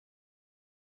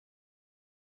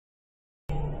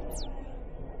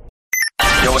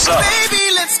Yo, what's up?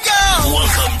 Baby, let's go!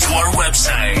 Welcome to our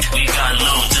website. We got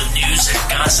loads of news and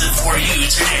gossip for you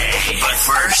today. But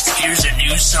first, here's a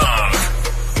new song.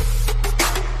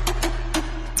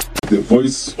 The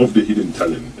Voice of the Hidden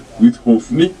Talent with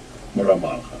Hofni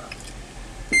Moramaga.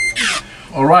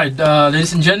 Alright,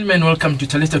 ladies and gentlemen, welcome to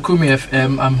Talita Kumi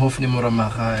FM. I'm Hofni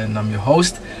Moramaga and I'm your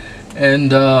host.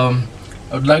 And I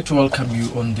would like to welcome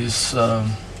you on this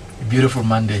beautiful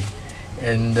Monday.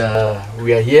 And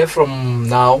we are here from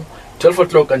now 12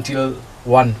 o'clock until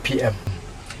 1 p.m.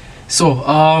 So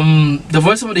the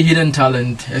Voice of the Hidden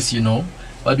Talent, as you know,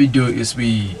 what we do is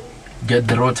we get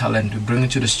the raw talent, we bring it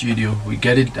to the studio, we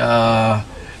get it,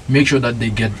 make sure that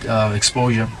they get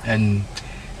exposure, and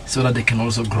so that they can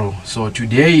also grow. So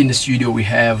today in the studio we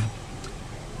have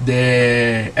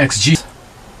the XG,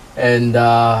 and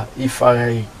if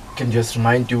I can just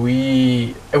remind you,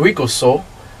 a week or so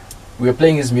we were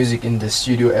playing his music in the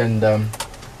studio, and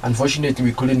unfortunately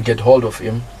we couldn't get hold of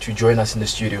him to join us in the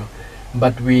studio,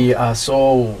 but we are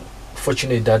so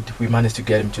fortunate that we managed to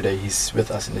get him today. He's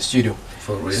with us in the studio.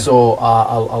 For real. So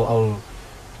I'll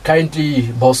kindly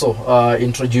Boso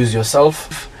introduce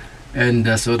yourself,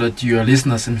 and so that your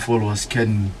listeners and followers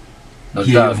can No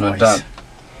hear doubt, your no voice. doubt.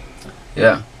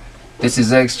 Yeah, this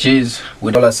is X Cheese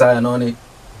with all a sign on it.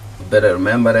 You better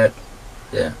remember that.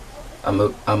 Yeah, I'm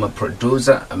a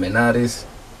producer. I'm an artist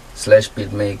 /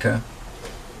 beat maker.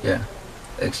 Yeah,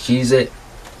 X Cheese.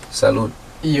 Salute.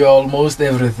 You're almost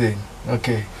everything.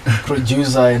 Okay,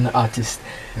 producer and artist.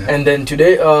 Yeah. And then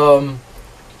today,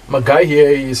 my guy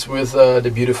here is with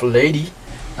the beautiful lady.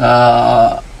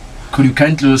 Could you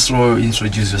kindly also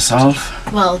introduce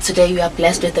yourself? Well, today we are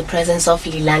blessed with the presence of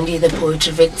Lilandi, the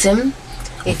poetry victim.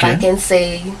 If I Okay. can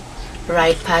say,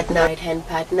 right hand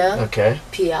partner, Okay.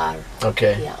 PR.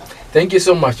 Okay. Yeah. Thank you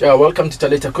so much. Welcome to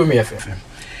Talita Kumi FM.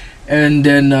 And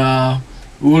then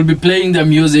we will be playing the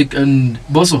music. And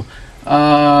Boso,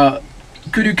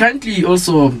 could you kindly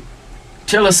also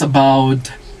tell us about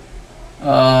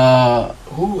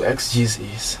who XG's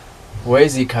is? Where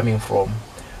is he coming from?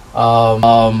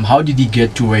 How did he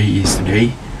get to where he is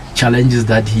today? Challenges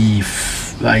that he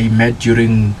met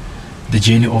during the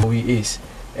journey of who he is,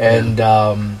 and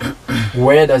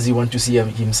where does he want to see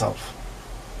himself?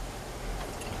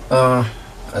 I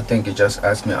think you just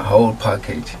asked me a whole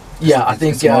package. Yeah, I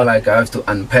think it's more like I have to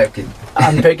unpack it.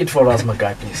 Unpack it for us, my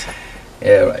guy, please.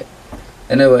 Yeah, right.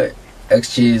 Anyway,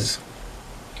 X Cheese,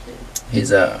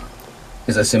 he's a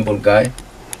simple guy.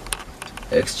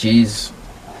 X Cheese,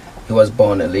 he was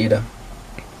born a leader,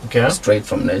 Okay. straight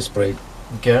from Nelspruit.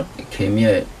 Okay. He came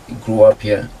here, he grew up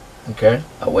here. Okay.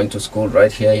 I went to school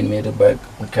right here in Middelburg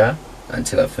Okay.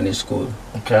 until I finished school.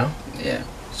 Okay. Yeah.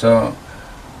 So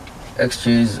X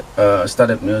Cheese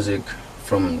started music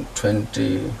from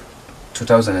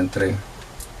 2003.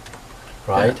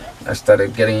 Right. Yeah. I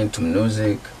started getting into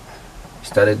music,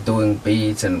 started doing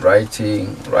beats and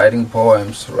writing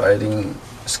poems, writing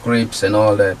scripts and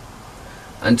all that,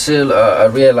 until I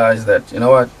realized that, you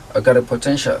know what, I got a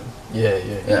potential. Yeah.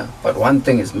 Yeah, but one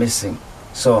thing is missing.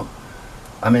 So,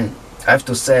 I mean, I have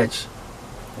to search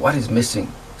what is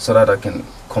missing so that I can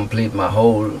complete my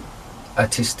whole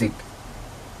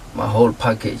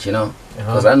package, you know.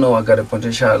 Because I know I got a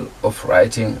potential of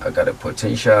writing, I got a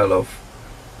potential of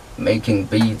making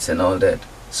beats and all that.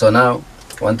 So now,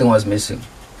 one thing was missing,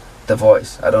 the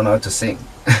voice. I don't know how to sing.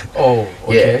 Oh,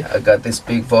 okay. Yeah, I got this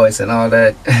big voice and all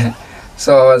that.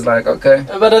 So I was like, okay.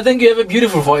 But I think you have a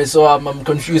beautiful voice, so I'm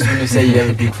confused when you say you have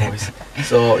a big voice.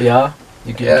 So yeah,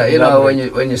 you can. Yeah, can you know,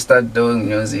 elaborate. when you start doing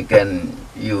music and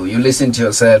you listen to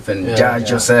yourself and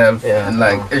judge yourself and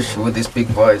like, ish, with this big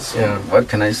voice, what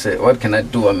can I say? What can I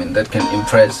do? I mean, that can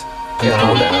impress people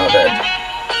and all that.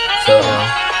 So,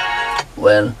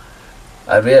 well,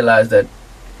 I realized that,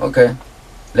 okay,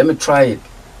 let me try it.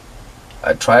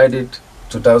 I tried it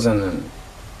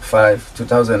 2005,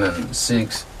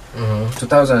 2006,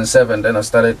 2007. Then I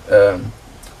started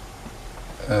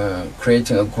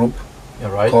creating a group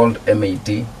called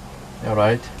MAD. All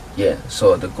right. Yeah,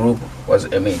 so the group was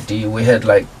MAD. We had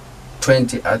like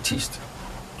 20 artists.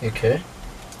 Okay.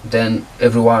 Then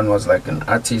everyone was like an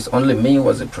artist. Only me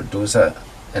was a producer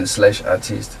and /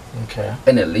 artist. Okay.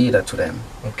 And a leader to them.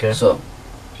 Okay. So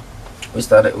we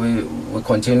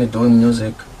continued doing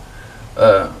music.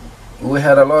 We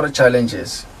had a lot of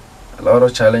challenges.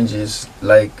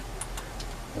 Like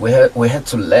we had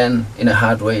to learn in a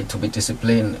hard way to be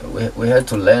disciplined. We had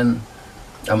to learn,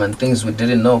 I mean, things we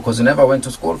didn't know because we never went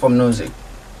to school for music.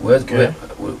 We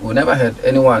never had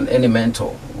any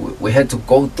mentor. We had to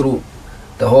go through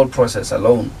the whole process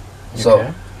alone.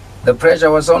 So the pressure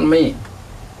was on me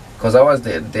because I was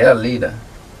their leader.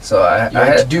 So I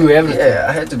had to do everything. Yeah,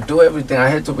 I had to do everything. I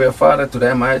had to be a father to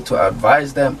them. I had to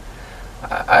advise them.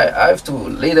 I have to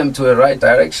lead them to the right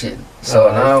direction.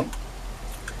 So now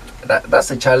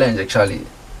that's a challenge actually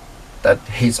that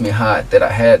hits me hard, that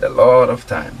I had a lot of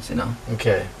times, you know.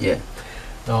 Okay. Yeah.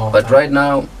 No, but right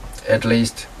now, at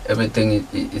least everything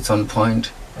it's on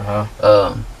point.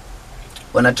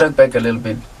 When I track back a little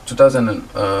bit,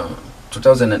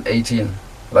 2018,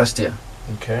 last year.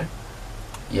 Okay.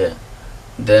 Yeah.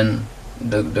 Then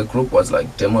the group was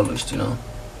like demolished, you know,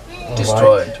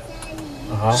 destroyed.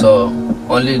 So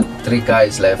only 3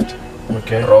 guys left.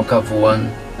 Okay. Roka,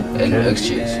 Vuan, and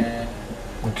XGs.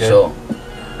 Okay. So,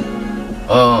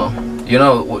 you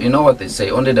know what they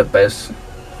say? Only the best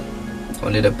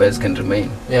can remain.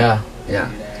 Yeah.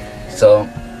 Yeah. So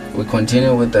we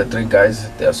continue with the 3 guys.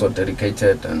 They are so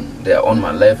dedicated and they are on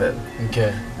my level.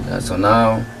 Okay. Yeah, so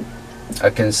now I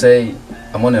can say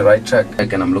I'm on the right track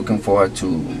and I'm looking forward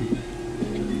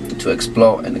to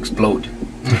explore and explode.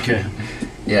 Okay.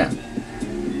 Yeah.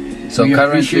 So we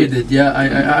currently, appreciate it. Yeah,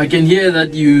 I can hear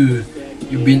that you've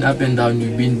been up and down.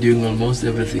 You've been doing almost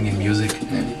everything in music.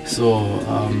 Yeah. So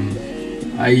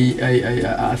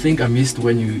I think I missed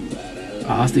when you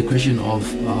asked the question of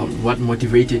what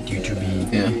motivated you to be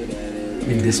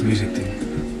in this music thing.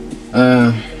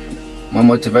 My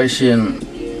motivation,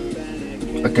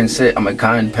 I can say I'm a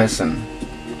kind person.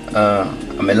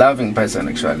 I'm a loving person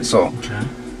actually. So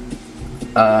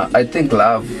I think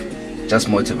love just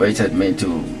motivated me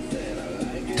to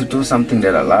do something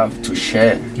that I love, to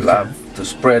share love, to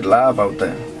spread love out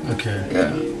there. Okay.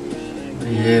 Yeah.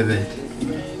 Yeah, that.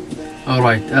 All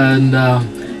right, and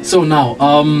so now,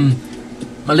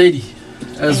 my lady,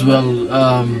 as well,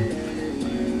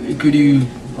 could you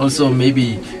also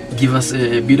maybe give us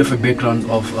a bit of a background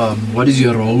of what is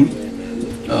your role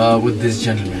with this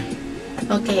gentleman?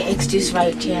 Okay, XG's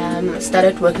right here.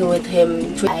 Started working with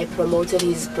him. I promoted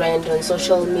his brand on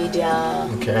social media.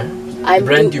 Okay.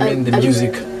 Brand, you mean the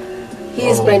music?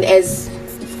 His brand as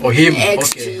him.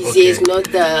 XG's, Okay. yes, not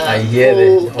the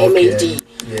whole MAD.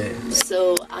 Yeah.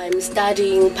 So I'm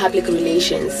studying public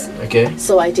relations. Okay.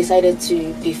 So I decided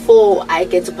to, before I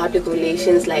get to public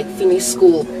relations, like finish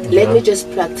school, let me just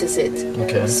practice it.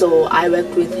 Okay. So I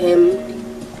worked with him,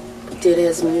 did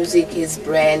his music, his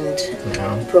brand,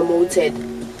 promoted.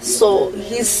 So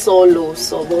his solo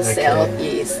self,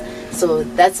 yes. So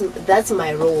that's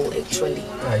my role actually.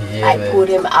 I put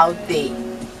him out there.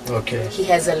 Okay. He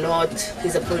has a lot.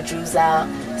 He's a producer.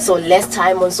 So less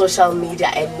time on social media,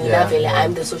 and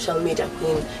I'm the social media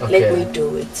queen. Okay. Let me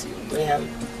do it. Yeah.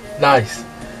 Nice.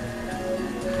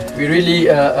 We really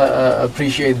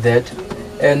appreciate that.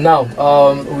 And now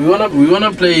we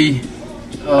wanna play.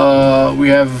 We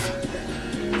have,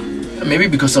 maybe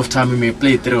because of time we may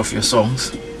play 3 of your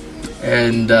songs,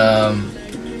 and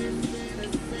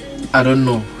I don't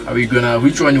know. Are we gonna?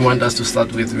 Which one you want us to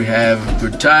start with? We have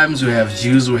Good Times, we have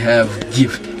Juice, we have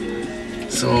Gift.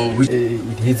 So it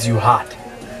hits you hard.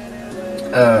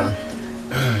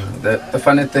 The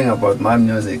funny thing about my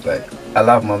music, like I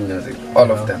love my music, all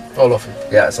of them. All of it.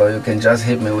 Yeah. So you can just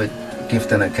hit me with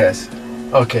Gift and a Kiss.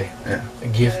 Okay. Yeah. A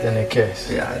Gift and a Kiss.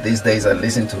 Yeah. These days I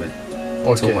listen to it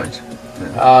too much.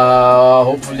 Yeah.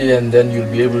 Hopefully, and then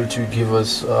you'll be able to give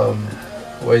us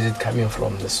where is it coming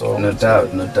from, the song. No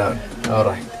doubt, no doubt. All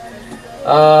right.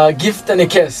 Gift and a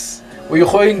Kiss. We're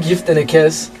going Gift and a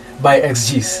Kiss by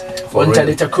XG's on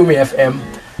Talita Kumi FM,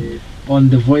 on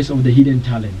the voice of the hidden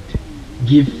talent.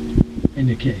 Gift and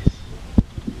a Kiss.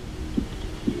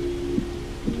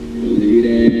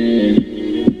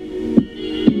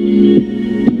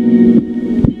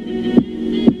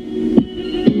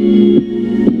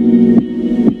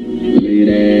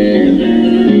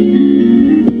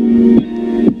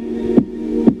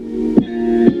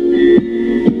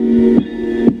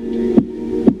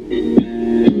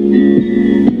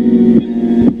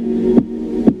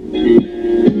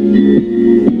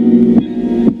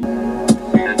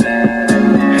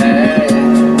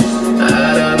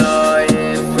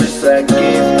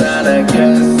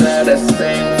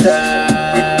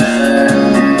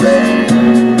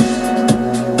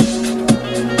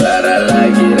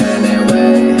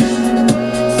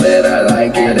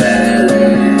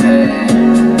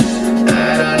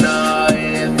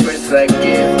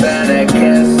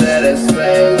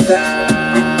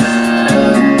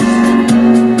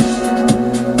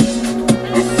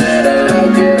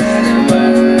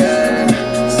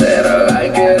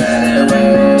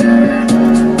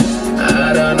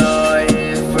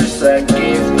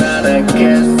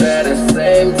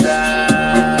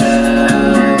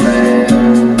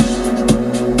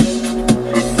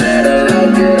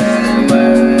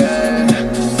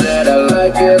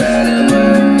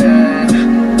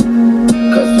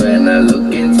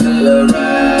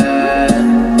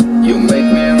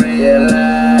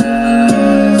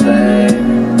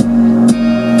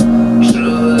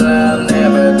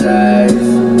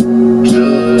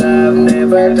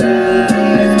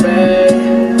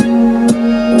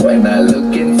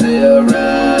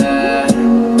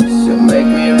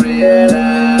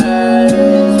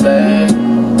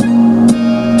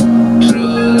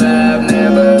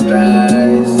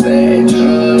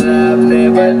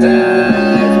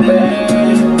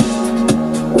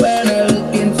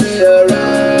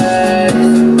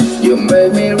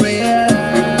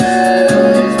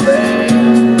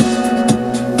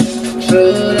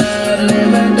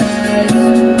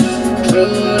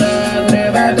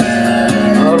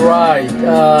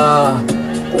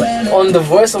 on the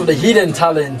voice of the hidden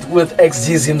talent with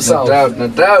XG's himself. No doubt, no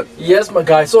doubt. Yes, my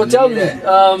guy. So tell me,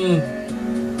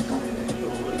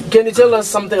 can you tell us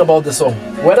something about the song?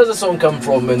 Where does the song come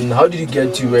from, and how did you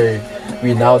get to where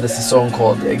we now? There's a song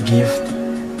called "A Gift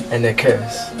and a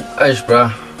Curse." Aish, bro.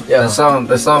 Yeah.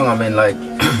 The song. I mean, like,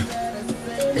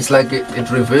 it's like it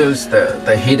reveals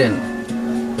the hidden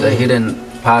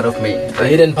part of me. The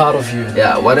hidden part of you.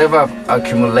 Yeah, whatever I've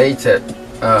accumulated,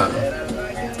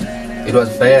 it was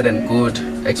bad and good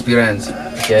experience.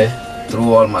 Okay.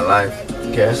 Through all my life.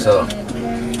 Okay. So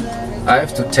I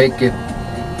have to take it.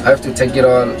 I have to take it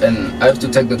all, and I have to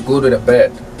take the good with the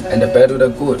bad, and the bad with the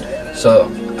good.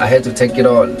 So I had to take it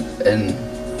all and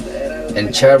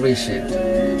cherish it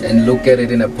and look at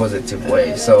it in a positive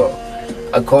way. So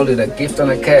I call it a gift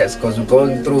and a curse, because we're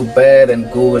going through bad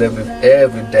and good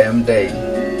every damn day,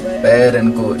 bad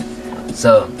and good.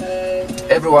 So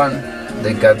everyone,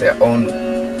 they got their own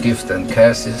gifts and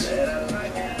curses,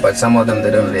 but some of them,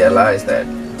 they don't realize that.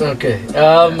 Okay.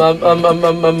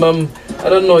 I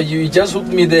don't know. You just hooked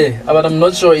me there, but I'm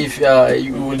not sure if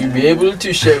you will be able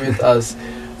to share with us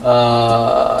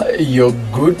your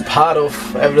good part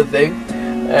of everything,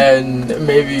 and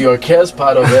maybe your curse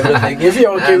part of everything. If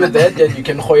you're okay with that, then you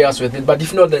can hoy us with it. But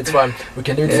if not, that's fine. We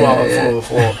can do it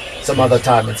for some other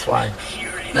time. It's fine.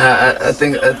 I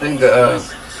think I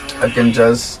can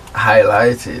just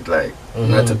highlight it, like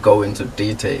not to go into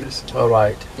details. All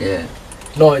right. Yeah.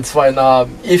 No, it's fine.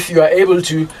 If you are able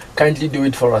to, kindly do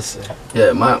it for us.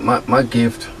 Yeah, my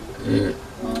gift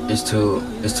is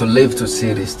to live to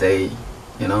see this day,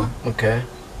 you know. Okay.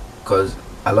 Because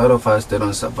a lot of us, they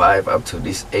don't survive up to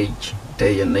this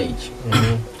day and age.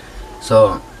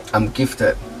 So I'm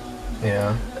gifted.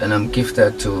 Yeah. And I'm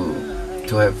gifted to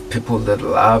have people that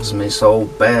loves me so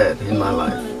bad in my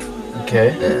life.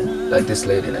 Okay. Yeah, like this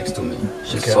lady next to me.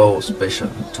 She's so special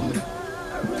to me.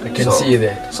 I can see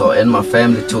that. So, and my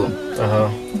family too.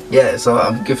 Yeah, so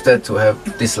I'm gifted to have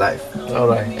this life. All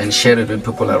right. And share it with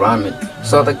people around me.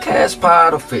 So the curse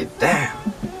part of it, damn.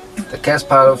 The curse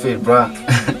part of it, bro.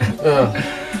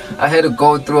 I had to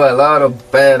go through a lot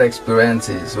of bad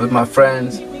experiences with my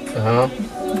friends.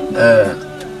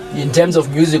 In terms of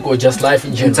music or just life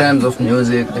in general? In terms of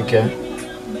music. Okay.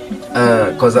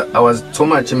 Because I was too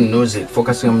much in music,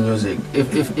 focusing on music.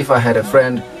 If I had a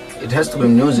friend, it has to be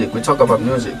music. We talk about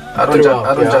music. I don't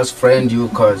just friend you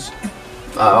because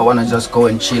I want to just go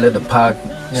and chill at the park,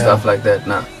 stuff like that.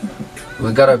 Nah,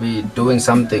 we gotta be doing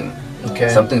something,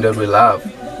 something that we love.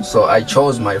 So I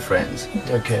chose my friends.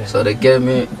 Okay. So they gave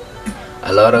me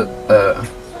a lot of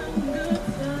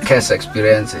curse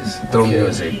experiences through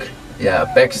music. Yeah,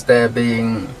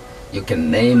 backstabbing, you can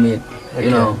name it.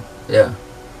 You know. Yeah.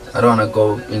 I don't want to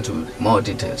go into more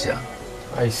details. Yeah.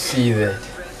 I see that.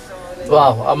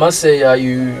 Wow, I must say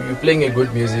you're playing a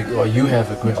good music, or you have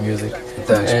a good music.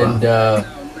 Thanks, and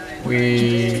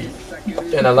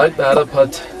I like the other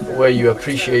part where you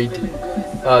appreciate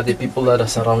the people that are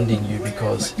surrounding you,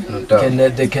 because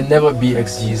they can never be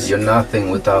XGs. You're nothing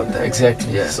without them.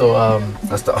 Exactly. Yeah. So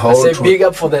that's the whole I say big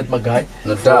up for that, my guy.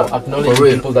 No doubt. Acknowledge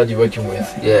the people that you're working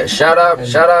with. Yeah. Shout out,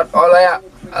 all of you.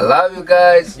 I love you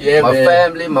guys. Yeah, my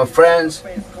family, my friends.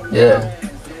 Yeah.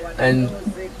 And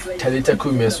Talita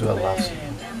Kumi as well loves you.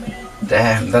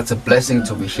 Damn, that's a blessing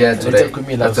to be here today.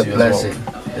 That's a blessing.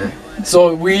 Yeah.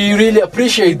 So we really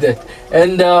appreciate that.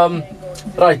 And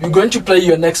right, we're going to play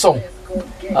your next song.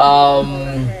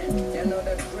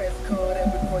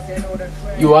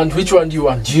 Which one do you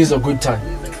want? G's or Good Time?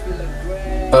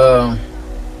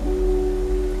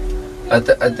 I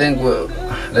think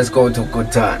let's go to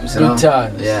Good Times. Good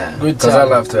Times. Yeah. Good times. Because I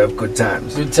love to have good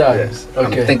times. Good times. Yes.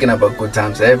 Okay. I'm thinking about good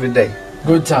times every day.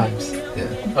 Good times.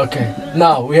 Yeah. Okay.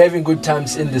 Now we're having good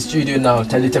times in the studio now.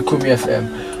 Talita Kumi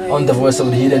FM on the voice of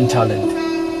the hidden talent.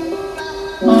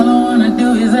 All I wanna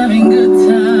do is having good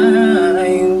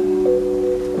time.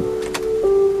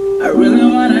 I really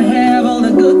wanna have all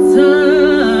the good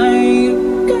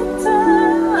time. Good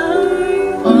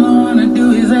time. All I wanna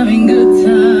do is having good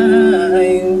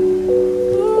time.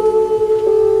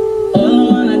 All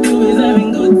I wanna do is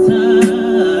having good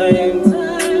time.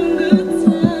 Good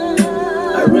time.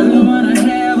 I really wanna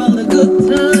have all the good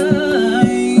time.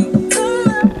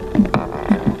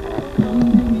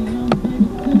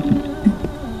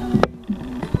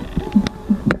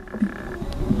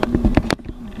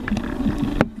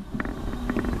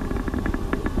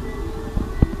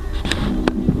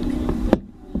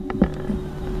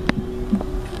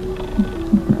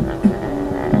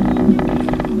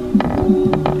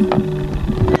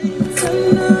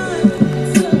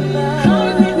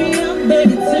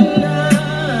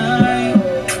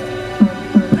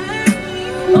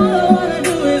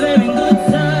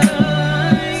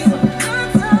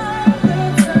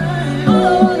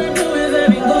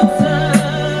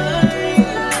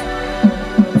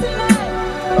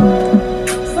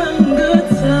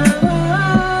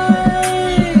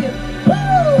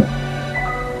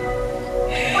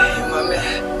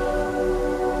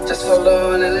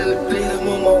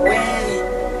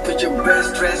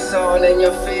 best dress on and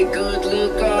your feet good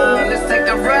look on. Let's take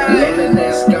a ride.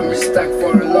 Loneliness got me stuck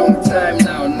for a long time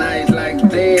now. Night like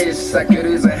this, I could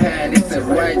use a hand. It's the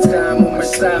right time on my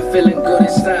side, feeling good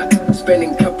inside.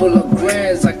 Spending couple of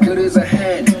grands, I could use a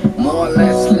hand. More or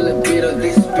less, little bit of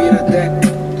this, bit of that.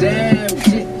 Damn,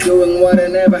 shit, doing what I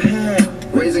never had.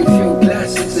 Raising few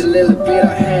glasses, a little bit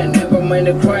of hand. Never mind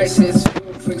the crisis,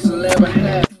 few drinks I'll never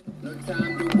have. No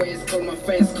time to waste, call my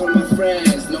fans, call my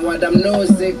friends. Know what I'm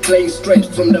music, play straight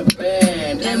from the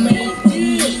band.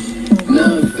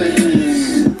 No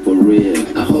offense, for real,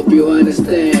 I hope you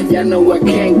understand. Y'all know I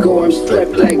can't go, I'm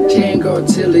strapped like Django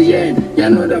till the end. Y'all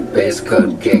know the best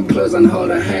code, get close and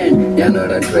hold a hand. Y'all know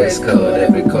the dress code,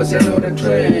 every course, y'all know the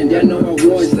trend. Y'all know I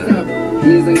won't stop,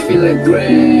 music feel like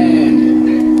grand.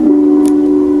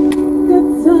 Good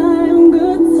time,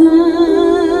 good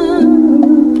time.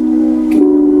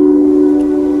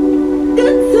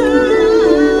 Good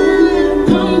time.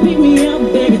 Come pick me up,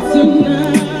 baby,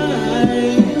 tonight.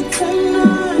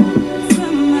 Tonight.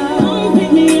 Come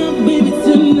pick me up, baby,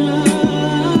 tonight.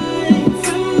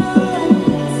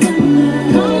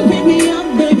 Come pick me up,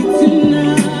 baby,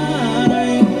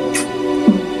 tonight.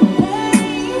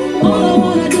 All I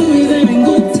wanna do is having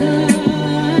good time.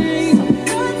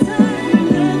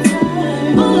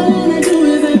 All I wanna do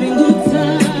is having good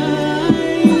time.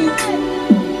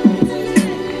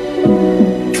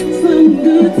 Some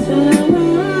good time.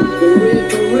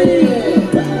 For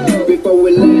real. Before we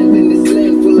land in this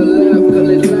land full of love, call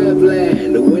it love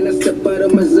land. When I step out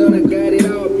of my zone, I got it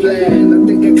all planned. I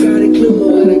think I got a clue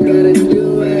what I gotta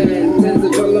do, and tend to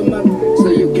follow up so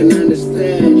you can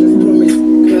understand. Just promise,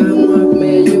 come up,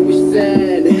 man, you will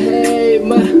stand. Hey,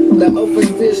 ma, the offer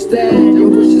still stand. Your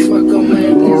wishes my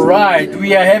command. Alright,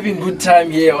 we are having good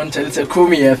time here on Talita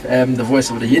Kumi FM, the voice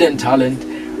of the hidden talent,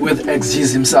 with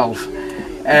XG's himself.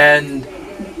 And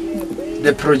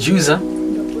the producer,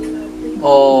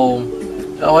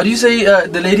 what do you say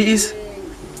the lady is?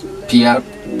 PR,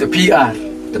 The PR.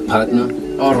 the partner,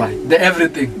 Alright, the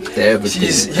everything. the everything.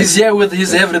 He's here with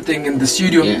his everything in the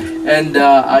studio, Yeah. and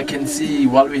I can see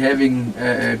while we're having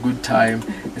a good time,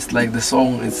 it's like the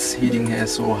song is hitting her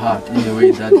so hard in a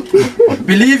way that,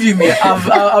 believe you me,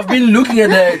 I've been looking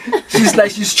at her.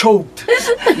 She's choked.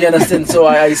 You understand? So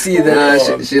I see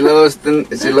that. She lost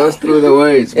through the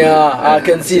words. man. Yeah, I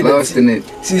can see she that. lost in it.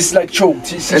 She's like choked.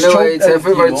 She's Anyway, choked it's her and,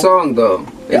 favorite you know, song though.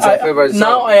 It's her favorite song.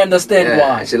 now I understand Yeah,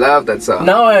 why. she loved that song.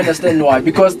 Now I understand why,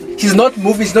 because she's not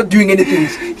moving, she's not doing anything.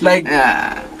 Like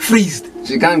Yeah. freezed.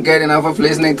 She can't get enough of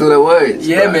listening to the words.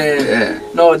 Yeah, but, man. Yeah.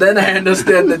 No, then I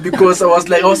understand that, because I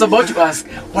was about to ask,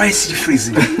 why is she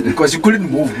freezing? Because you couldn't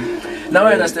move. Now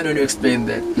I understand when you explain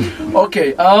that.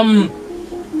 Okay,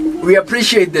 we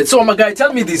appreciate that. So my guy,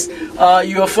 tell me this: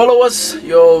 your followers,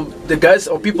 the guys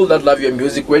or people that love your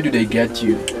music, where do they get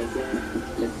you?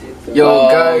 Yo,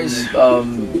 guys.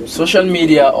 Social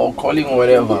media or calling or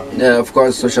whatever. Yeah, of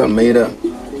course, social media.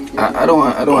 I don't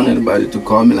want anybody to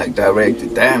call me like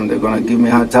direct. Damn, they're gonna give me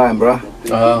a hard time, bro.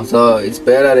 So it's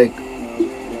better, like,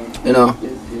 you know,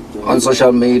 on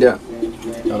social media.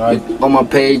 Alright. On my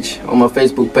page, on my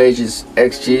Facebook page is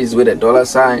XG's with a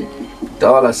 $sign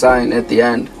at the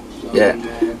end. Yeah.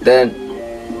 Then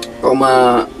on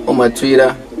my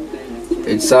Twitter,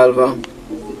 it's Salva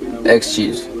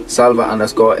XG's,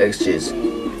 Salva_XG's.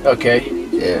 Okay.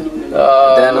 Yeah.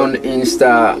 Then on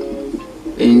Insta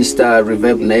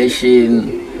Reverb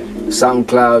Nation,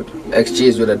 SoundCloud,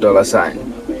 XG's with a $sign.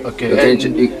 Okay.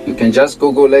 You can just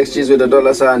Google XG's with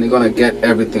a $sign. You're gonna get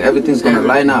everything. Everything's gonna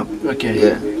line up. Okay.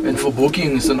 Yeah. And for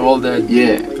bookings and all that.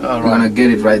 Yeah. All You're gonna right.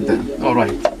 get it right there. All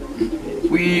right.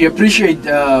 We appreciate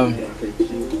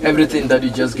everything that you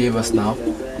just gave us now.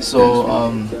 So,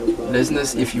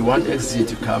 listeners, if you want XG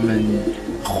to come and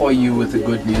hoe you with the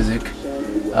good music,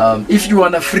 if you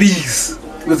wanna freeze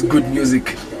with good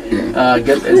music,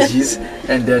 get SG's,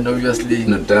 and then obviously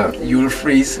No doubt. you'll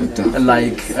freeze No doubt.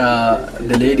 like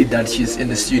the lady that she's in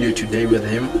the studio today with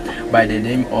him by the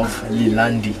name of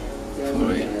Lilandi. For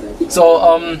real. So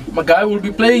my guy will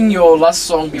be playing your last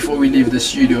song before we leave the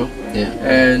studio, Yeah.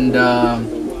 and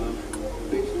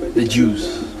the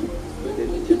juice.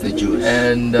 The Jews.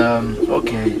 And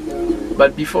okay,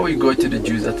 but before we go to the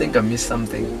juice, I think I missed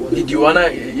something. Did you wanna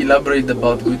elaborate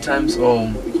about Good Times, or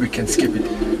we can skip it?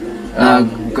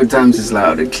 Good Times is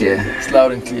loud and clear. It's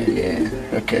loud and clear. Yeah.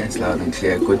 Okay. It's loud and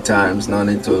clear. Good times, no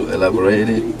need to elaborate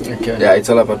it. Okay. Yeah, it's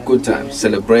all about good times,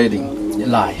 celebrating.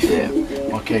 Live. Yeah.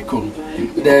 Okay, cool.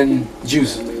 Then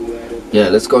juice. Yeah,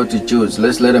 let's go to juice.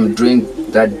 Let's let them drink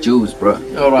that juice, bro.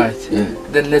 All right. Yeah.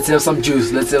 Then let's have some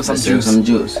juice. Let's have some Let's have juice. some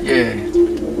juice. Yeah.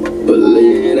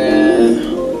 Belita,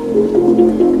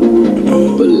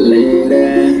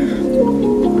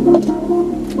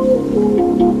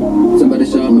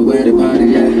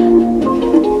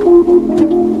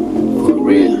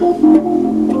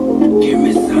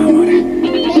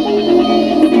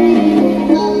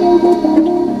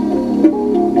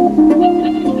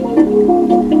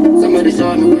 Somebody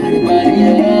show me where the party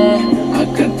at. I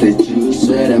got the juice,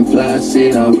 sweat and fly,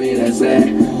 senoritas at.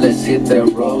 Let's hit the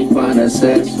road, find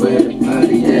ourselves where the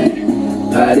party at.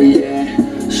 Party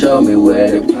at. Show me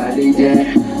where the party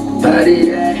at.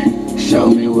 Party at. Show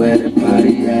me where the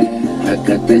party at. I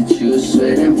got the juice,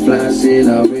 sweat and fly,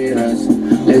 senoritas.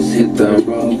 Let's hit the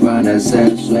road, find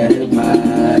ourselves where the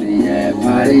party at.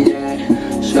 Party at.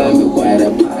 Show me where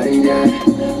the party at.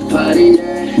 Party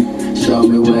at. Show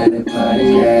me where the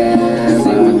party at.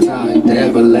 See my tongue,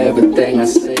 devil, everything I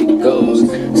say goes.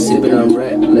 Sipping on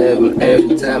rap level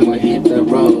every time we hit the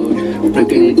road.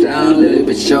 Breaking it down a little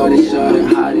bit, shorty,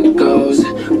 how it goes.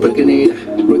 Breaking it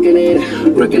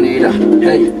up,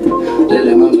 hey.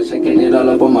 Little mama shaking it all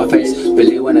up on my face.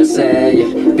 Believe when I say,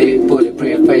 yeah. Big booty,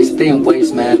 pretty face, thin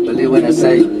waist, man. Believe when I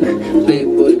say, big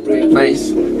booty, pretty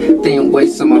face, thin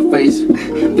waist on my face.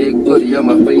 Big booty on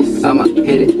my face, I'ma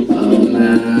hit it all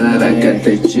night. I got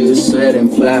the juice, sweat and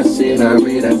fly,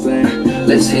 senoritas.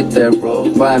 Let's hit the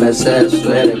road, find ourselves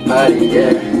where the party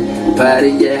at.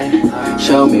 Party at.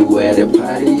 Show me where the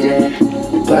party at.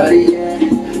 Party at.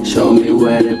 Show me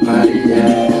where the party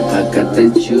at. I got the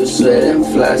juice, sweat and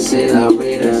fly,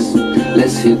 senoritas.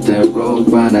 Let's hit the road,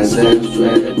 find ourselves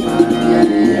where the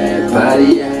party at.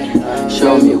 Party at.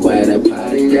 Show me where the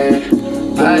party at.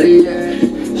 Party at.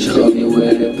 Show me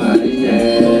where the party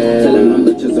at. Tell them I'm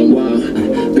the chosen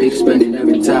one. Big spending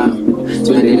every time.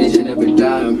 Spending each and every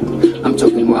dime. I'm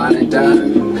talking wine and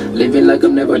dime. Living like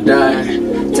I'm never dying.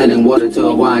 Turning water to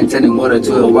a wine, turning water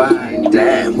to a wine.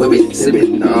 Damn, we be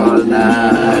sipping all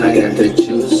night. I got the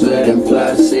juice, sweat and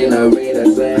fly,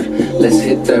 senoritas. Let's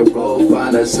hit the road,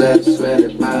 find ourselves where the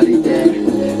party at.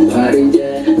 Party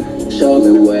at. Show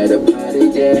me where the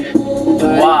party at.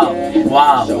 Wow.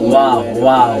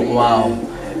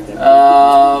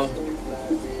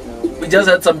 We just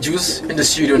had some juice in the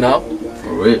studio now.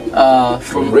 For real.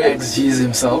 From XG's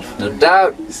himself. No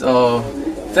doubt. So,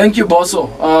 thank you, Bosso.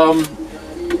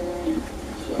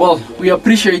 Well, we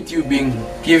appreciate you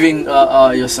giving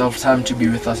yourself time to be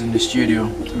with us in the studio.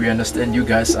 We understand you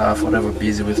guys are forever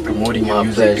busy with promoting your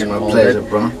music and all pleasure, that.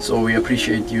 bro. So we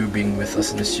appreciate you being with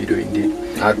us in the studio, indeed.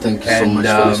 I thank you so much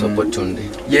for this opportunity.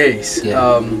 Yes.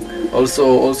 Yeah.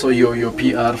 Also your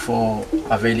PR for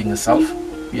availing yourself.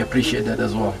 We appreciate that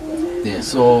as well. Yeah.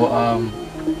 So I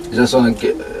just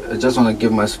wanna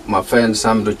give my fans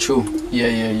something to chew.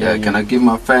 Yeah. Can I give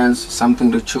my fans something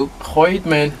to chew? Hoyt,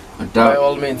 man. By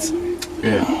all means.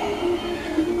 Yeah.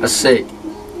 I say,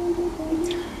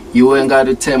 you ain't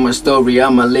gotta tell my story,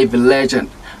 I'm a living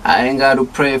legend. I ain't gotta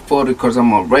pray for it cause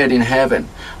I'm already in heaven.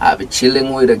 I be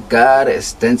chilling with the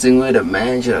goddess, dancing with the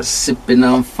man, just sipping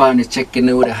on funny, checking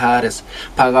it with the hottest.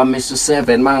 Paga me to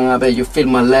 7, man, I bet you feel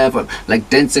my level.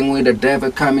 Like dancing with the devil,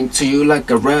 coming to you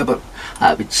like a rebel.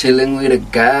 I be chilling with the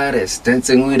goddess,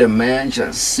 dancing with the man,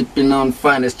 just sipping on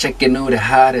finest, checking out the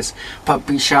hottest.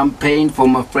 Popping champagne for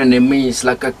my friend and me, it's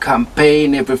like a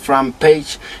campaign, every front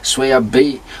page, swear I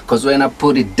be. Cause when I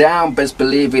put it down, best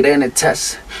believe it ain't a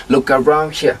test. Look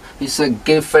around here, it's a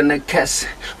gift and a kiss.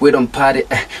 We don't party,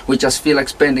 we just feel like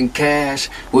spending cash.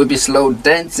 We be slow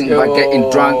dancing by getting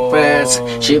drunk fast.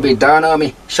 She be down on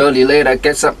me, surely later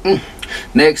get some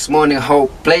Next morning, whole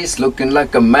place looking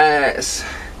like a mess.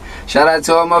 Shout out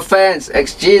to all my fans,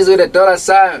 XG's with a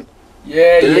 $sign.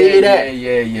 Yeah.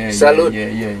 Salute.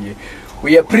 Yeah.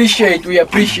 We appreciate.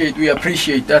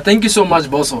 Thank you so much,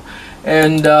 Bosso.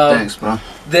 And thanks, bro.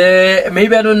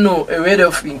 Maybe, I don't know, a word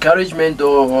of encouragement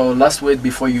or last word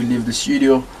before you leave the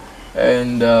studio,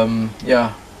 and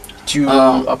to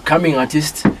upcoming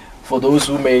artists, for those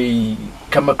who may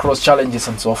come across challenges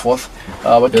and so forth.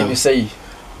 What can you say?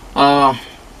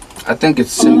 I think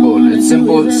it's simple. It's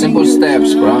simple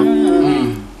steps, bro.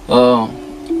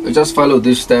 You just follow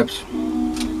these steps.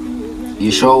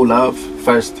 You show love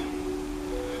first.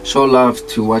 Show love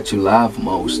to what you love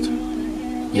most.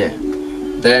 Yeah.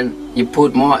 Then you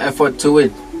put more effort to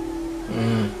it.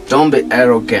 Don't be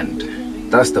arrogant.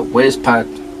 That's the worst part.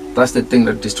 That's the thing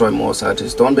that destroys most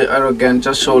artists. Don't be arrogant.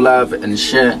 Just show love and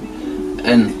share.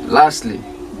 And lastly,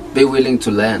 be willing to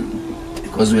learn.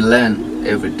 Because we learn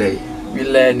every day. We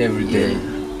learn every day.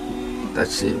 Yeah.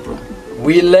 That's it, bro.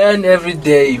 We learn every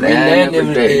day. We learn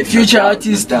every day. Future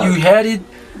artists, you heard it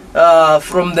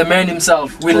from the man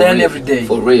himself. We learn every day.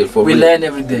 For real. We learn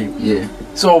every day. Yeah.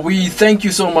 So we thank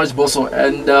you so much, Bosso.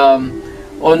 And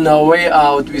on our way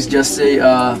out, we just say,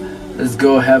 let's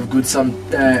go have good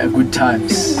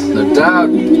times. No doubt.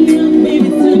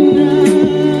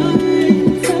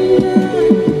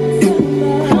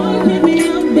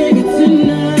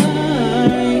 Tonight.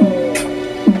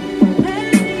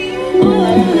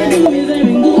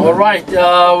 All right,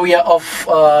 we are off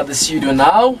the studio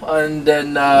now, and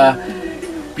then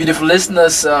beautiful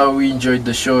listeners, we enjoyed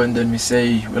the show, and then we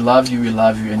say we love you,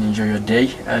 and enjoy your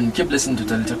day, and keep listening to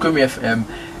Talita Kumi FM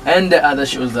and the other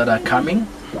shows that are coming.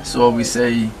 So we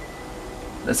say,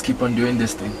 let's keep on doing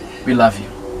this thing. We love you.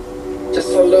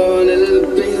 Just hold on a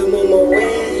little bit, I'm on my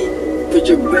way. Put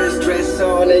your best dress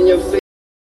on and your face.